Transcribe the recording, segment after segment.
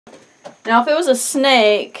Now, if it was a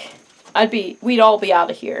snake, we'd all be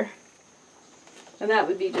out of here. And that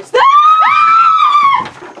would be just...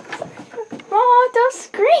 Oh, don't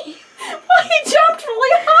scream. Well, he jumped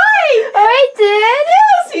really high. Oh, he did?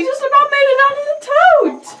 Yes, he just about made it out of the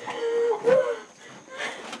tote.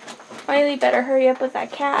 Riley, better hurry up with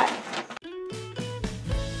that cat.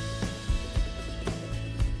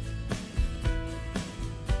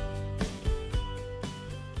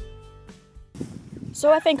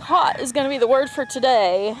 So I think hot is going to be the word for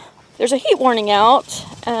today. There's a heat warning out.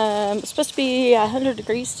 It's supposed to be 100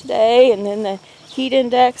 degrees today, and then the heat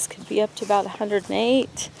index could be up to about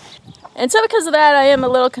 108. And so because of that, I am a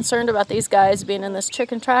little concerned about these guys being in this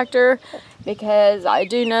chicken tractor, because I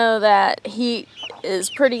do know that heat is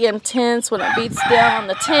pretty intense when it beats down on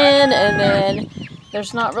the tin, and then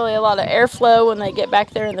there's not really a lot of airflow when they get back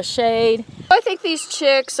there in the shade. I think these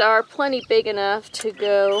chicks are plenty big enough to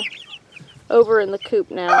go over in the coop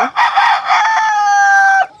now.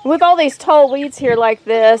 With all these tall weeds here like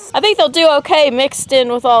this, I think they'll do okay mixed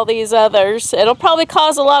in with all these others. It'll probably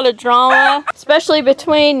cause a lot of drama, especially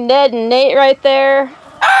between Ned and Nate right there.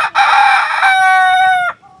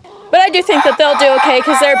 But I do think that they'll do okay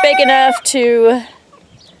because they're big enough to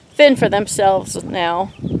fend for themselves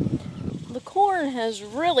now. The corn has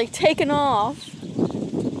really taken off.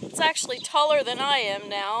 It's actually taller than I am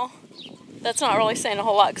now. That's not really saying a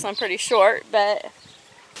whole lot because I'm pretty short, but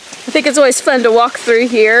I think it's always fun to walk through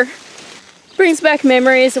here. Brings back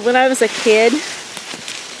memories of when I was a kid.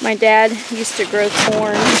 My dad used to grow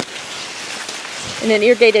corn in an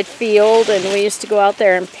irrigated field, and we used to go out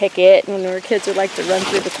there and pick it. And when we were kids, we'd like to run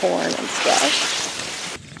through the corn and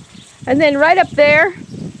stuff. And then right up there,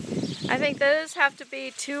 I think those have to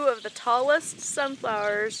be two of the tallest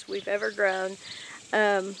sunflowers we've ever grown.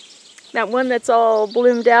 That one that's all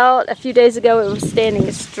bloomed out, a few days ago, it was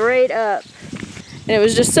standing straight up. And it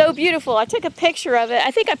was just so beautiful. I took a picture of it.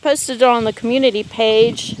 I think I posted it on the community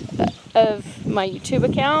page of my YouTube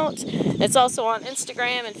account. It's also on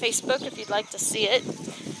Instagram and Facebook if you'd like to see it.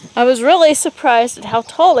 I was really surprised at how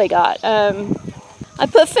tall they got. I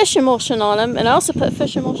put fish emulsion on them, and I also put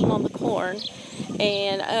fish emulsion on the corn.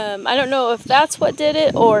 And I don't know if that's what did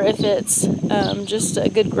it or if it's just a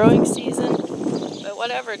good growing season. But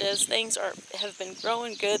whatever it is, things have been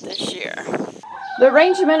growing good this year. The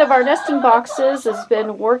arrangement of our nesting boxes has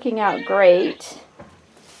been working out great.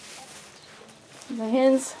 The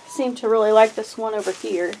hens seem to really like this one over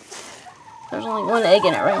here. There's only one egg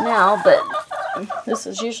in it right now, but this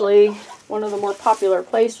is usually one of the more popular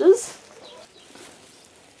places.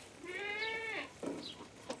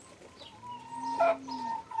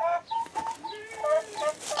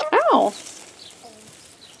 Ow!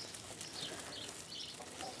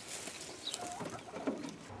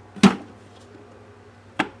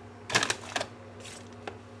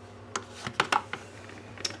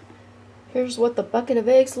 Here's what the bucket of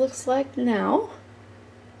eggs looks like now.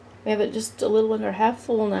 We have it just a little under half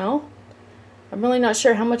full now. I'm really not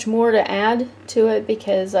sure how much more to add to it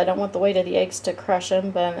because I don't want the weight of the eggs to crush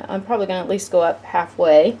them, but I'm probably going to at least go up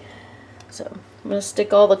halfway. So I'm going to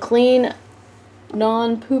stick all the clean,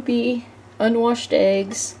 non-poopy, unwashed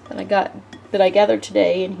eggs that I gathered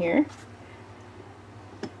today in here.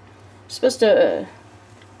 I'm supposed to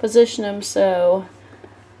position them so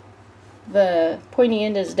the pointy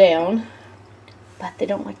end is down, but they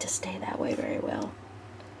don't like to stay that way very well.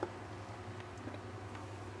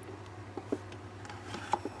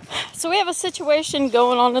 So we have a situation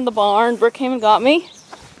going on in the barn. Brooke came and got me.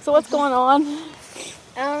 So what's going on?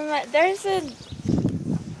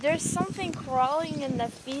 There's something crawling in the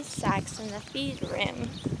feed sacks in the feed room,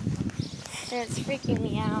 and it's freaking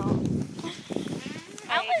me out.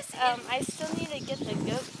 I still need to get the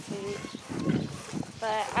goat food,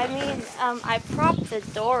 but I mean, I propped the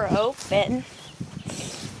door open,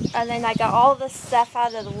 and then I got all the stuff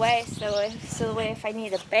out of the way, so the way if I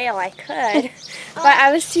need a bail, I could. But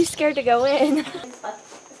I was too scared to go in.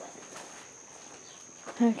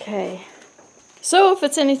 Okay. So if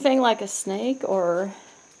it's anything like a snake or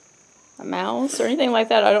a mouse or anything like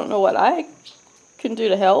that, I don't know what I can do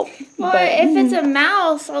to help. Well, if it's a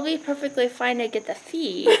mouse, I'll be perfectly fine to get the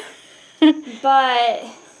feed. But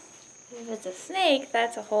if it's a snake,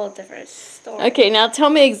 that's a whole different story. Okay, now tell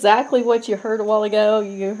me exactly what you heard a while ago.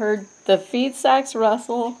 You heard the feed sacks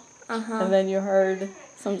rustle, and then you heard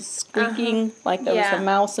some squeaking like there was a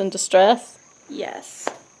mouse in distress. Yes.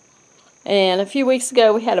 And a few weeks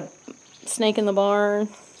ago, we had a snake in the barn,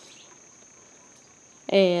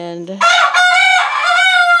 and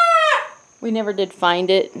we never did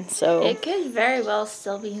find it, so it could very well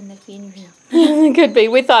still be in the feed room. It could be.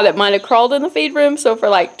 We thought it might have crawled in the feed room, so for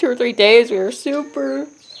like 2 or 3 days we were super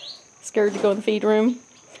scared to go in the feed room.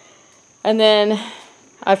 And then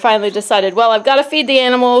I finally decided, well, I've got to feed the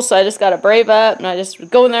animals, so I just got to brave up, and I just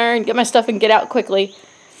would go in there and get my stuff and get out quickly.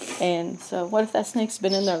 And so what if that snake's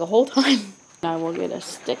been in there the whole time? I will get a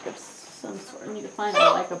stick of some sort. I need to find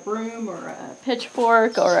like a broom or a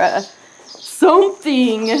pitchfork or a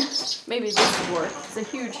something. Maybe this will work. It's a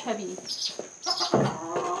huge, heavy...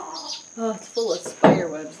 Oh, it's full of spider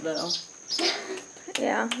webs, though.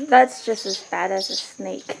 Yeah, that's just as bad as a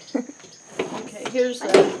snake. Okay, here's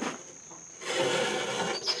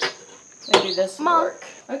maybe this will work.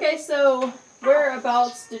 Okay, so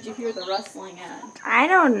whereabouts did you hear the rustling at? I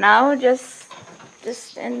don't know, just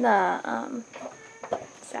in the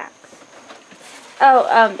sacks.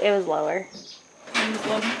 Oh, it was lower.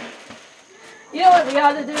 You know what we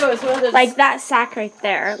ought to do is one of those... Like that sack right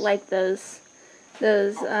there, like those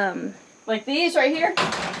like these right here?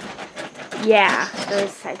 Yeah,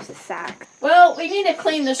 those types of sacks. Well, we need to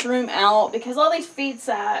clean this room out because all these feed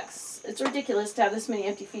sacks, it's ridiculous to have this many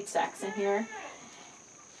empty feed sacks in here.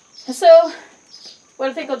 So, what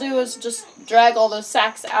I think I'll do is just drag all those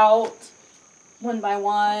sacks out one by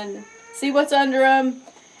one, see what's under them,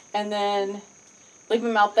 and then leave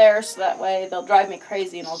them out there so that way they'll drive me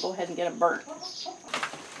crazy and I'll go ahead and get them burnt.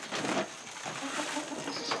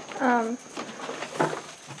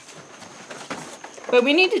 But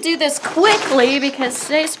we need to do this quickly because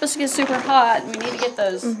today's supposed to get super hot and we need to get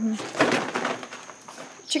those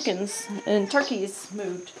chickens and turkeys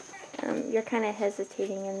moved. You're kind of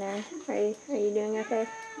hesitating in there. Are you doing okay?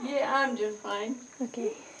 Yeah, I'm doing fine.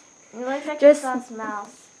 Okay. It looks like Just- you saw some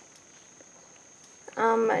mouse.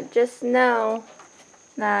 Just know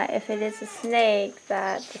that if it is a snake,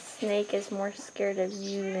 that the snake is more scared of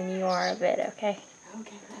you than you are of it, okay?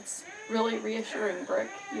 Okay, that's really reassuring, Brooke.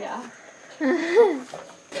 Yeah.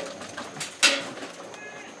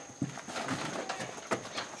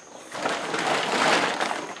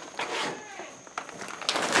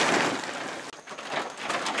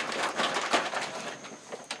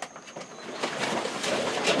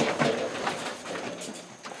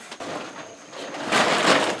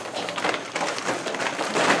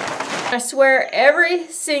 I swear every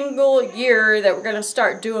single year that we're going to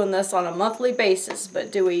start doing this on a monthly basis,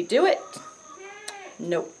 but do we do it?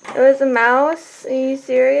 Nope. It was a mouse? Are you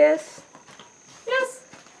serious? Yes.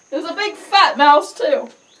 It was a big fat mouse too.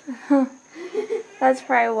 That's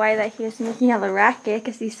probably why that he was making all the racket,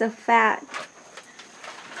 because he's so fat.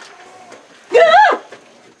 Ah!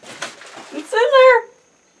 It's in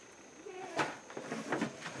there.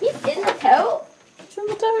 He's in the tote. It's in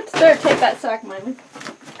the tote. There, take that sack, Miley.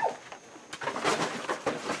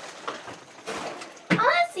 I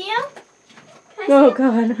want to see him. Can I see Oh him?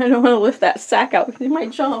 God, I don't want to lift that sack out because he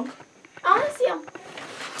might jump. I want to see him.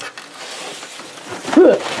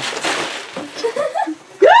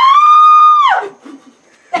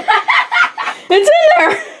 It's in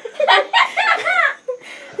there!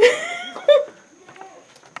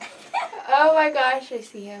 Oh my gosh, I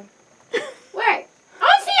see him. Where? I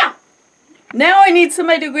want to see him. Now I need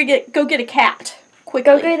somebody to go get a cat.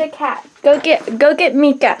 Quickly. Go get a cat. Go get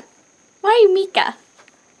Mika. Why Mika?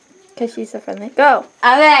 Because she's so friendly. Go.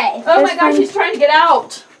 Okay. Oh my This gosh, one- he's trying to get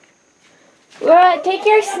out. Well, take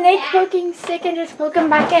your snake poking stick and just poke him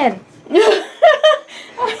back in. But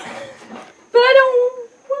I don't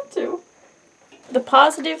want to. The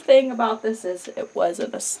positive thing about this is it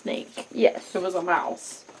wasn't a snake. Yes. It was a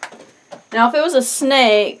mouse. Now if it was a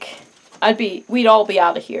snake, we'd all be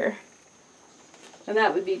out of here. And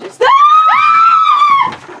that would be just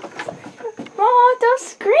Oh, don't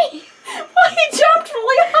scream. Well, he jumped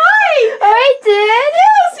really high! Oh, I did?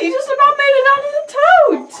 Yes, he just about made it out of the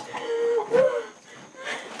tote!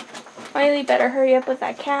 Miley, better hurry up with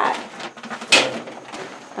that cat.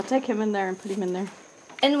 I'll take him in there and put him in there.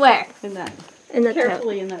 And where? In that. In the tub.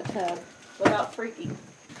 Carefully in that tub. Without freaking.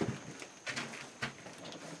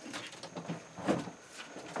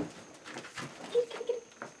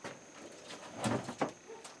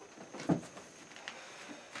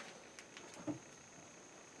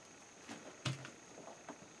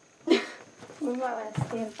 We might want to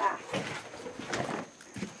stand back.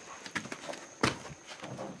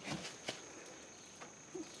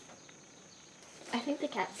 I think the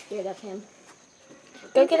cat's scared of him.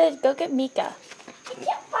 Go get Mika. I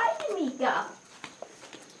can't find Mika.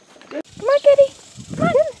 Come on, kitty. Come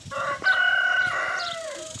on.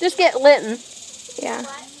 Just get Linton. Yeah.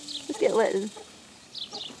 Just get Linton.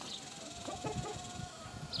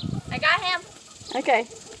 I got him. Okay.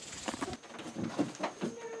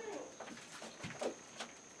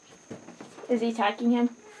 Is he attacking him?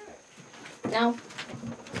 No.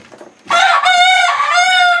 Aww.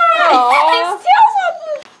 His tail's on.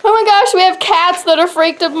 Oh my gosh, we have cats that are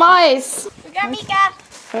freaked of mice. We got Mika.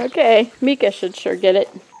 Okay, Mika should sure get it.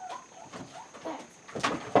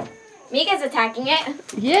 Mika's attacking it.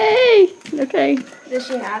 Yay! Okay. Does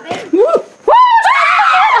she have it? Woo!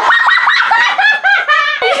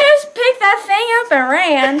 You just picked that thing up and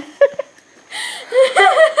ran.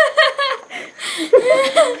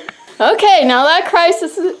 Okay, now that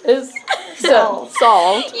crisis is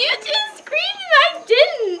solved. You just screamed and I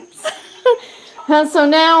didn't. And so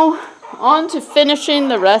now, on to finishing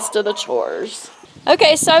the rest of the chores.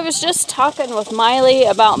 Okay, so I was just talking with Miley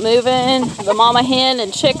about moving the mama hen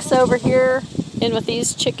and chicks over here in with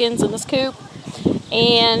these chickens in this coop.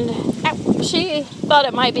 And she thought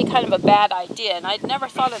it might be kind of a bad idea. And I'd never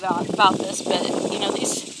thought about this, but you know,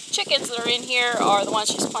 these chickens that are in here are the ones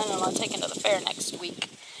she's planning on taking to the fair next week.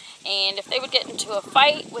 And if they would get into a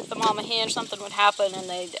fight with the mama hen, something would happen and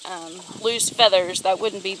they'd lose feathers, that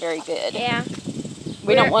wouldn't be very good. Yeah.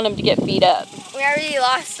 We don't want them to get beat up. We already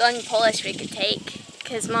lost one Polish we could take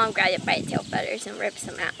because Mom grabbed it by the tail feathers and ripped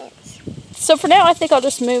some out. So for now, I think I'll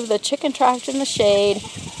just move the chicken tractor in the shade,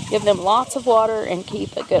 give them lots of water, and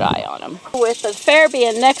keep a good eye on them. With the fair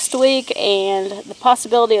being next week and the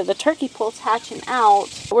possibility of the turkey poults hatching out,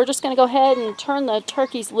 we're just going to go ahead and turn the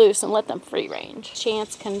turkeys loose and let them free range.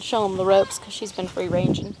 Chance can show them the ropes because she's been free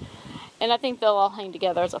ranging. And I think they'll all hang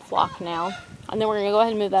together as a flock now. And then we're going to go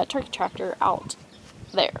ahead and move that turkey tractor out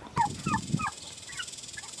there.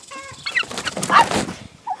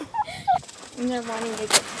 And they're wanting to get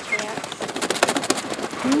to Chance.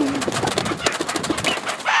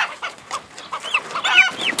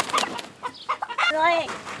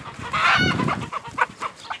 Like,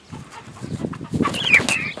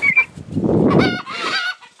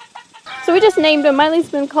 so we just named him. Miley's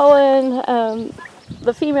been calling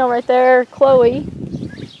the female right there Chloe.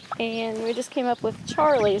 And we just came up with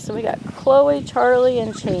Charlie. So we got Chloe, Charlie,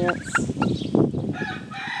 and Chance.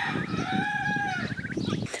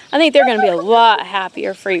 I think they're going to be a lot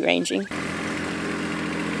happier free ranging.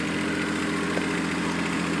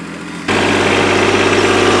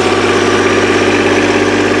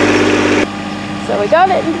 So we got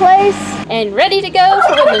it in place and ready to go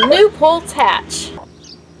for when the new poults hatch.